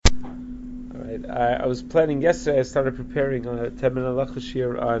Right. I was planning yesterday. I started preparing a 10-minute halacha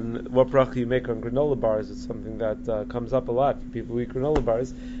shir on what bracha you make on granola bars. It's something that comes up a lot for people who eat granola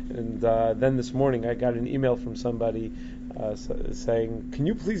bars. And then this morning I got an email from somebody saying, "Can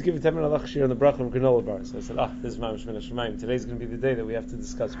you please give a 10-minute halacha shir on the bracha of granola bars?" I said, "This is Mamash Min HaShamayim. Today's going to be the day that we have to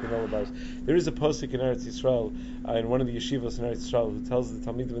discuss granola bars." There is a posuk in Eretz Yisrael, in one of the yeshivas in Eretz Yisrael, who tells the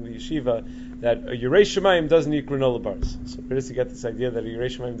talmidim in the yeshiva that a Yerei Shemayim doesn't eat granola bars. So first you get this idea that a Yerei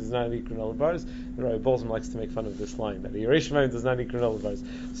Shemayim does not eat granola bars. And Rabbi Bolzman likes to make fun of this line, that a Yerei Shemayim does not eat granola bars.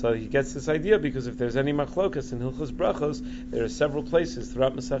 So he gets this idea because if there's any machlokas in Hilchos Brachos, there are several places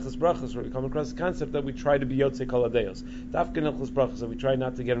throughout Maseches Brachos where we come across the concept that we try to be Yotzei Kol Hadeos. Dafka in Hilchos Brachos, that we try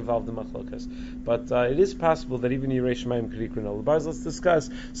not to get involved in machlokas. But it is possible that even Yerei Shemayim could eat granola bars. Let's discuss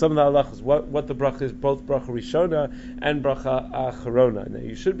some of the halachas, what the bracha is, both bracha Rishona and bracha Acharona. Now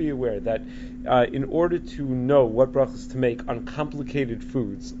you should be aware that in order to know what brachas to make on complicated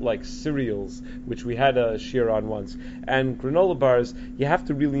foods like cereals, which we had a shir on once, and granola bars, you have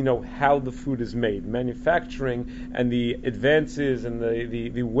to really know how the food is made. Manufacturing and the advances and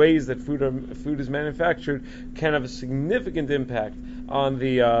the ways that food is manufactured can have a significant impact on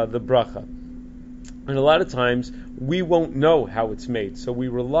the bracha. And a lot of times we won't know how it's made, so we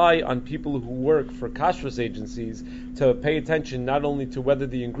rely on people who work for kashrus agencies to pay attention not only to whether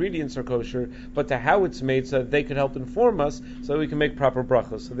the ingredients are kosher, but to how it's made, so that they can help inform us so that we can make proper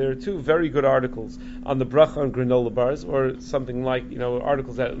brachas. So there are two very good articles on the bracha on granola bars, or something like,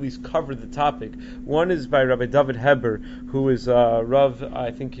 articles that at least cover the topic. One is by Rabbi David Heber, who is Rav,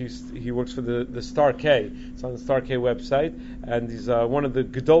 I think he works for the Star K. It's on the Star K website, and he's one of the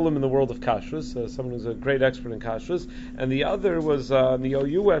gedolim in the world of kashrus, someone who's a great expert in kashrus. And the other was on the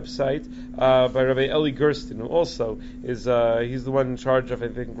OU website by Rabbi Eli Gersten, who also is he's the one in charge of, I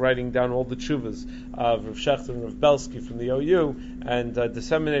think, writing down all the tshuvas of Rav Shechter and Rav Belsky from the OU and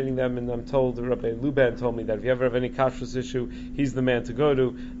disseminating them. And I'm told, Rabbi Luban told me that if you ever have any kashrus issue, he's the man to go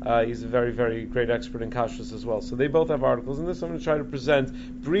to. He's a very, very great expert in kashrus as well. So they both have articles in this. I'm going to try to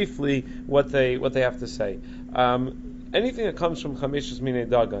present briefly what they have to say. Anything that comes from chameshus minei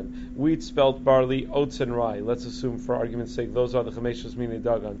dagan, wheat, spelt, barley, oats, and rye, let's assume for argument's sake those are the chameshus minei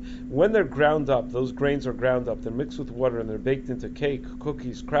dagan. When they're ground up, those grains are ground up, they're mixed with water, and they're baked into cake,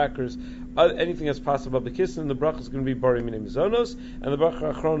 cookies, crackers, anything that's possible. The kissin, the bracha is going to be bari minei mizonos, and the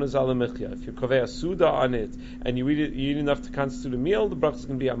bracha achron is ala mechia. If you kovei suda on it, and you eat enough to constitute a meal, the bracha is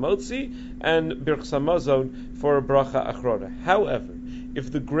going to be amotzi, and birchas hamazon for a bracha achrona. However, if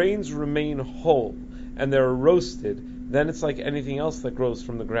the grains remain whole, and they're roasted, then it's like anything else that grows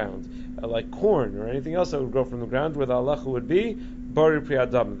from the ground, like corn or anything else that would grow from the ground, where the halacha would be bari pri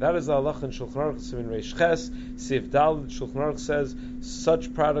adam. That is the halacha in Shulchan Aruch Siman Reish Ches Sif Dal. Shulchan Aruch says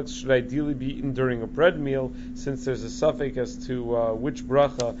such products should ideally be eaten during a bread meal, since there's a suffix as to which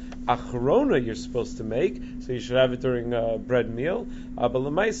bracha achrona you're supposed to make, so you should have it during a bread meal. But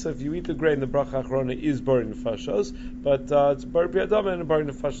l'maisa, if you eat the grain, the bracha achrona is bari nefashos, but it's bari pri adam and bari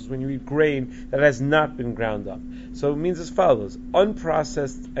nefashos when you eat grain that has not been ground up. So it means as follows: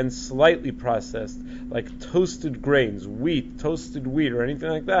 unprocessed and slightly processed, like toasted grains, toasted wheat, or anything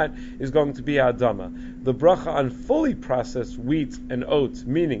like that, is going to be adama. The bracha on fully processed wheat and oats,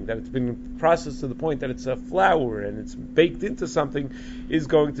 meaning that it's been processed to the point that it's a flour and it's baked into something, is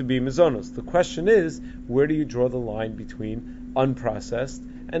going to be mizonos. The question is, where do you draw the line between unprocessed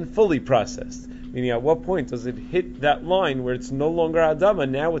and fully processed? Meaning, at what point does it hit that line where it's no longer adama,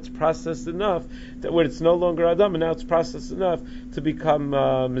 now it's processed enough, that when it's no longer adama, now it's processed enough to become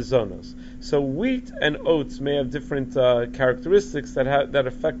mizonos. So wheat and oats may have different characteristics that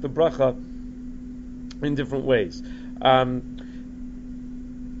affect the bracha in different ways.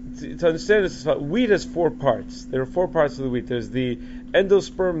 To understand this, wheat has 4 parts. There are 4 parts of the wheat. There's the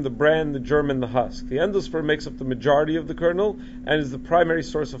endosperm, the bran, the germ, and the husk. The endosperm makes up the majority of the kernel and is the primary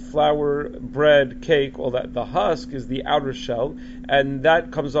source of flour, bread, cake, all that. The husk is the outer shell, and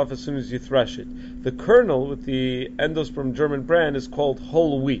that comes off as soon as you thresh it. The kernel with the endosperm, germ, and bran is called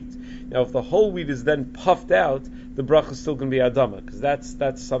whole wheat. Now, if the whole wheat is then puffed out, the bracha is still going to be adama, because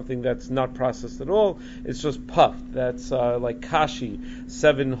that's something that's not processed at all. It's just puffed. That's like kashi,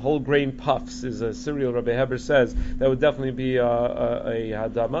 7 whole grain puffs is a cereal. Rabbi Heber says that would definitely be a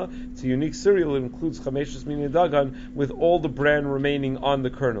hadama. It's a unique cereal. It includes chameshus minei dagan with all the bran remaining on the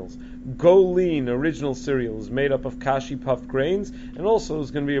kernels. Go Lean original cereal is made up of kashi puffed grains, and also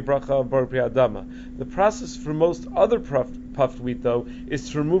is going to be a bracha of bar pri adama. The process for most other puffed puffed wheat dough is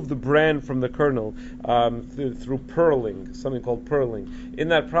to remove the bran from the kernel through purling, something called purling. In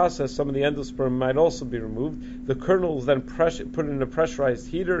that process, some of the endosperm might also be removed. The kernel is then put in a pressurized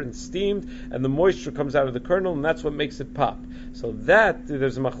heater and steamed, and the moisture comes out of the kernel, and that's what makes it pop. So that,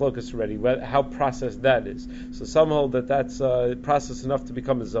 there's a machlokas already, how processed that is. So some hold that that's processed enough to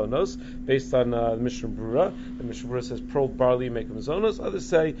become a zonos, based on the Mishnah Brura. The Mishnah Brura says pearled barley make them zonos. Others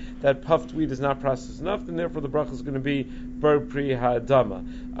say that puffed wheat is not processed enough, and therefore the bracha is going to be bar pri ha'adama.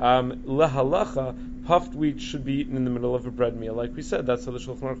 Lehalacha, puffed wheat should be eaten in the middle of a bread meal, like we said. That's how the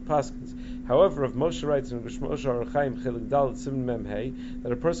Shulchan Aruch paskins. However, if Moshe writes in Geshmoshe Arachaim Chelik Dalet Siman Mem Hey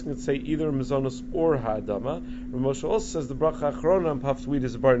that a person can say either mazonos or ha'adama, Moshe also says the bracha achrona on puffed wheat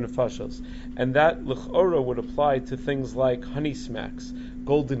is a bar nefashos, and that l'chora would apply to things like honey smacks,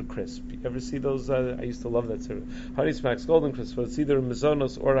 golden crisp. You ever see those? I used to love that cereal. Honey smacks, golden crisp. So it's either a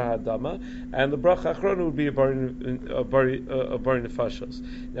mazonos or a ha'adama, and the bracha achrona would be a bar nefashos.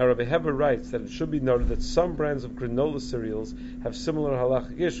 Now Rabbi Heber writes that it should be noted that some brands of granola cereals have similar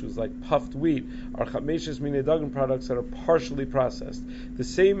halachic issues, like puffed wheat are chameshes minei products that are partially processed. The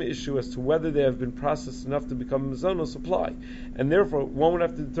same issue as to whether they have been processed enough to become mazonos apply, and therefore one would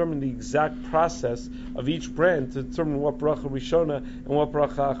have to determine the exact process of each brand to determine what bracha rishona and what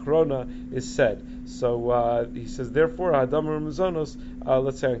bracha achrona is said. So he says, therefore, hadam or mazonos,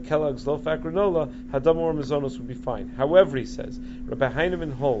 let's say on Kellogg's low-fat granola, hadam or mazonos would be fine. However, he says, Rabbi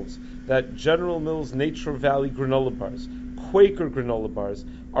Heinemann holds that General Mills Nature Valley granola bars, Quaker granola bars,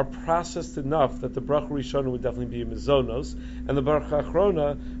 are processed enough that the bracha rishona would definitely be a mazonos, and the bracha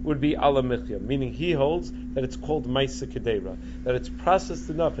achrona would be ala michya, meaning he holds that it's called maisa kedera, that it's processed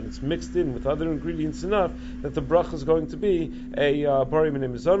enough and it's mixed in with other ingredients enough that the bracha is going to be a bari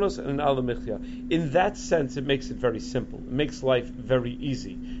minei mazonos and an ala michya. In that sense, it makes it very simple. It makes life very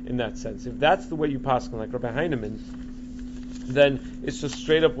easy in that sense. If that's the way you paskin, like Rabbi Heinemann, then it's just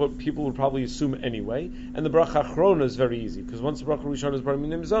straight up what people would probably assume anyway. And the bracha achrona is very easy, because once the bracha rishona is bar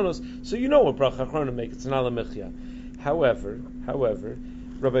minei mazonos, so you know what bracha achrona makes. It's an ala michya. However,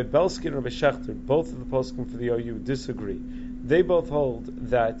 Rabbi Belsky and Rabbi Shechter, both of the poskim for the OU, disagree. They both hold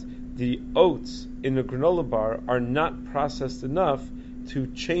that the oats in a granola bar are not processed enough to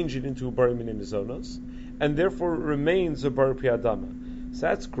change it into a bar minei mazonos, and therefore it remains a bar pri adama. So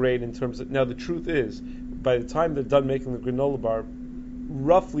that's great in terms of, now the truth is, by the time they're done making the granola bar,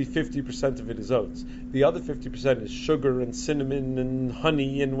 roughly 50% of it is oats. The other 50% is sugar and cinnamon and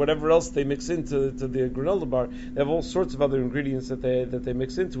honey and whatever else they mix into the granola bar. They have all sorts of other ingredients that they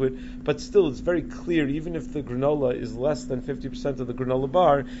mix into it, but still it's very clear, even if the granola is less than 50% of the granola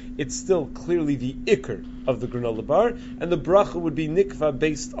bar, it's still clearly the ikr of the granola bar, and the bracha would be nikva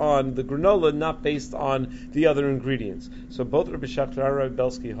based on the granola, not based on the other ingredients. So both Rabbi Shechter and Rabbi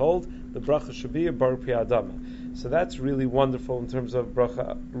Belsky hold the bracha should be a bar pri adama. So that's really wonderful in terms of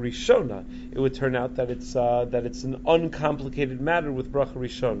bracha rishona. It would turn out that it's an uncomplicated matter with bracha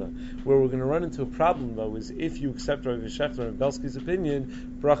rishona. Where we're going to run into a problem though is if you accept Rabbi Shechter and Belsky's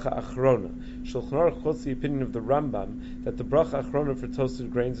opinion, bracha achrona. Shulchan Aruch quotes the opinion of the Rambam that the bracha achrona for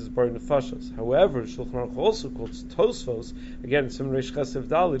toasted grains is bar nefashos. However, Shulchan Aruch also quotes Tosfos, again Simon Reish Chesed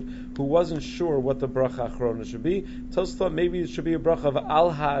Dalid, who wasn't sure what the bracha achrona should be. Tosfos thought maybe it should be a bracha of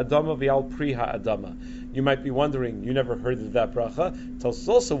al ha'adama v'al pri ha'adama. You might be wondering, you never heard of that bracha. Tosfos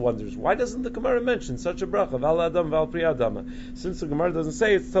also wonders, why doesn't the Gemara mention such a bracha, Val Adam, Val Pri Adama? Since the Gemara doesn't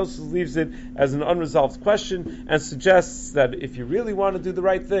say it, Tosfos leaves it as an unresolved question and suggests that if you really want to do the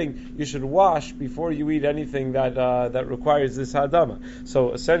right thing, you should wash before you eat anything that requires this Hadama.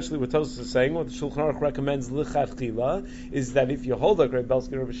 So essentially what Tosfos is saying, what the Shulchan Aruch recommends lichatchila, is that if you hold like Rabbi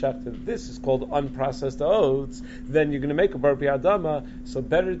Belsky and Rabbi Shechter, this is called unprocessed oats, then you're going to make a bar Pri Adama, so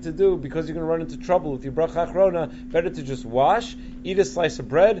better to do, because you're going to run into trouble with your bracha achrona, better to just wash, eat a slice of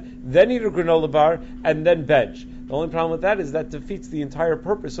bread, then eat a granola bar, and then bench. The only problem with that is that defeats the entire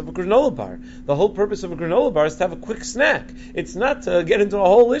purpose of a granola bar. The whole purpose of a granola bar is to have a quick snack. It's not to get into a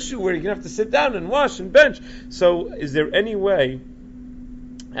whole issue where you're going to have to sit down and wash and bench. So is there any way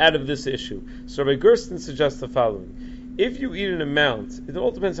out of this issue? So Rabbi Gersten suggests the following. If you eat an amount, it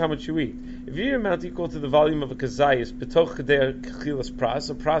all depends how much you eat. If you eat an amount equal to the volume of a kazayis, betoch kedei kechilas pras,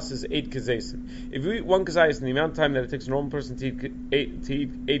 a pras is 8 kazaysim. If you eat 1 kazayis in the amount of time that it takes a normal person to eat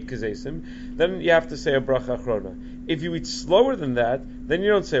 8 kazaysim, then you have to say a bracha achrona. If you eat slower than that, then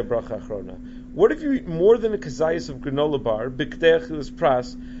you don't say a bracha achrona. What if you eat more than a kazayis of granola bar, b'kedei kechilas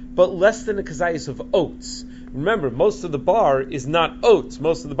pras, but less than a kazayis of oats? Remember, most of the bar is not oats.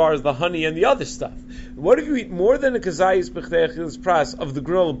 Most of the bar is the honey and the other stuff. What if you eat more than a kazayis b'chdei achilas pras of the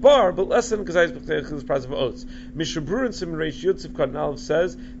granola bar, but less than a kazayis b'chdei achilas pras of oats? Mishnah Berurah in Siman Reish Yud Sif Katan Aleph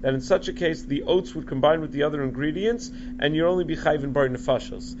says that in such a case, the oats would combine with the other ingredients, and you'd only be chayv in bar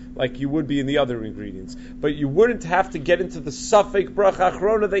nefashos, like you would be in the other ingredients. But you wouldn't have to get into the suffix bracha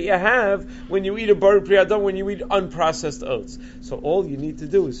achrona that you have when you eat a bar pri adam, when you eat unprocessed oats. So all you need to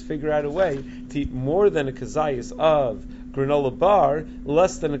do is figure out a way to eat more than a kazayis of granola bar,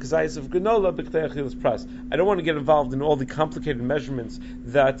 less than a kazayis of granola b'ktei achilas pras. I don't want to get involved in all the complicated measurements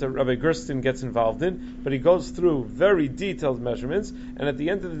that Rabbi Gersten gets involved in, but he goes through very detailed measurements, and at the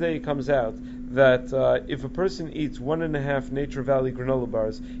end of the day it comes out that if a person eats 1.5 Nature Valley granola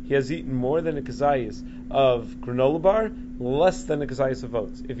bars, he has eaten more than a kazayis of granola bar, less than a kazayis of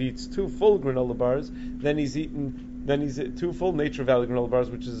oats. If he eats 2 full granola bars, then he's 2 full Nature Valley granola bars,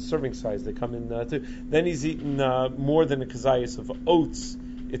 which is a serving size. They come in two. Then he's eaten more than a kazayis of oats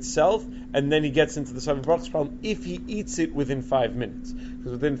itself, and then he gets into the Savim Brachas problem if he eats it within 5 minutes.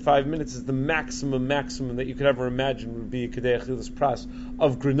 Because within 5 minutes is the maximum that you could ever imagine would be a Kedei Achilas Pras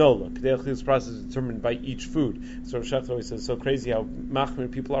of granola. Kedei Achilas Pras is determined by each food. So Rav Shechter always says, it's so crazy how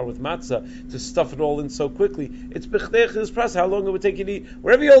machmir people are with matzah to stuff it all in so quickly. It's Kedei Achilas Pras, how long it would take you to eat.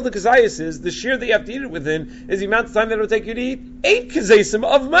 Wherever you hold the kazayis is, the shear that you have to eat it within is the amount of time that it would take you to eat 8 kazaysim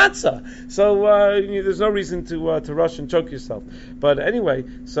of matzah. So there's no reason to rush and choke yourself. But anyway,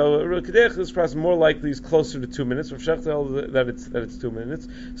 so Kedei Achilas Pras more likely is closer to 2 minutes. Rav Shechter held that it's 2 minutes.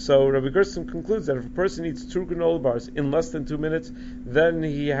 So Rabbi Gersten concludes that if a person eats 2 granola bars in less than 2 minutes, then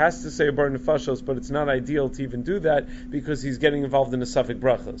he has to say a bar nefashos, but it's not ideal to even do that because he's getting involved in the suffix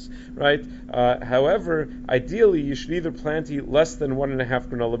brachos, right? However, ideally you should either plan to eat less than 1.5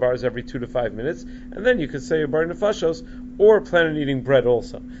 granola bars every 2 to 5 minutes, and then you could say a bar nefashos, or plan on eating bread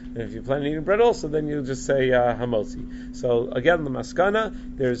also. And if you plan on eating bread also, then you'll just say hamotzi. So again, the maskana,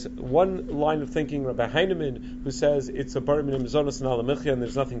 there's one line of thinking, Rabbi Heinemann, who says it's a bar min mizonos and alamichya, and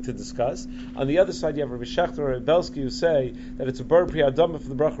there's nothing to discuss. On the other side, you have Rabbi Shechter or Rabbi Belsky who say that it's a bar pri adama for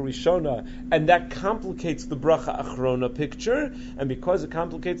the bracha rishona, and that complicates the bracha achrona picture. And because it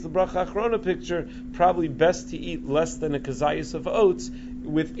complicates the bracha achrona picture, probably best to eat less than a kazayis of oats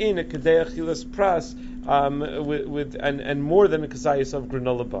within a kedei achilas pras, and more than a kazayis of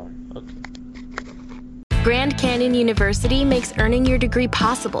granola bar. Okay. Grand Canyon University makes earning your degree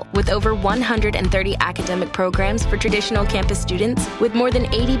possible with over 130 academic programs for traditional campus students, with more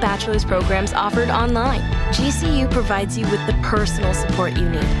than 80 bachelor's programs offered online. GCU provides you with the personal support you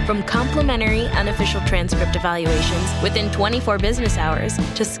need, from complimentary unofficial transcript evaluations within 24 business hours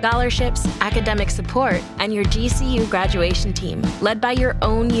to scholarships, academic support, and your GCU graduation team, led by your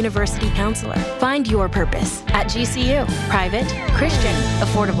own university counselor. Find your purpose at GCU. Private, Christian,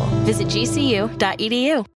 affordable. Visit gcu.edu.